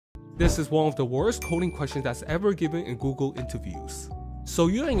This is one of the worst coding questions that's ever given in Google interviews. So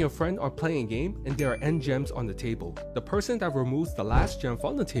you and your friend are playing a game and there are n gems on the table. The person that removes the last gem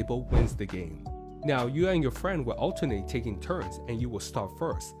from the table wins the game. Now you and your friend will alternate taking turns and you will start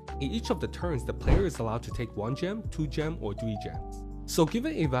first. In each of the turns, the player is allowed to take 1 gem, 2 gem, or 3 gems. So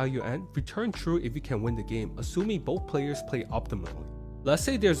given a value n, return true if you can win the game, assuming both players play optimally. Let's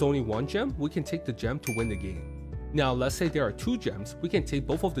say there's only 1 gem, we can take the gem to win the game. Now let's say there are 2 gems, we can take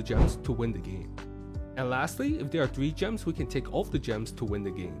both of the gems to win the game. And lastly, if there are 3 gems, we can take all of the gems to win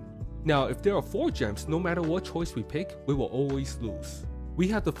the game. Now if there are 4 gems, no matter what choice we pick, we will always lose. We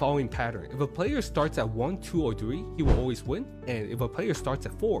have the following pattern. If a player starts at 1, 2, or 3, he will always win, and if a player starts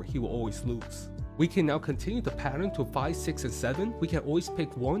at 4, he will always lose. We can now continue the pattern to 5, 6, and 7. We can always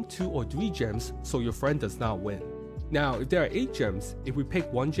pick 1, 2, or 3 gems so your friend does not win. Now if there are 8 gems, if we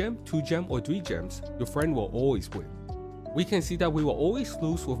pick 1 gem, 2 gem, or 3 gems, your friend will always win. We can see that we will always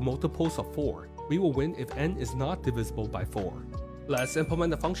lose with multiples of 4. We will win if n is not divisible by 4. Let's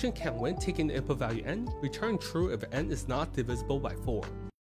implement the function canWin taking the input value n, return true if n is not divisible by 4.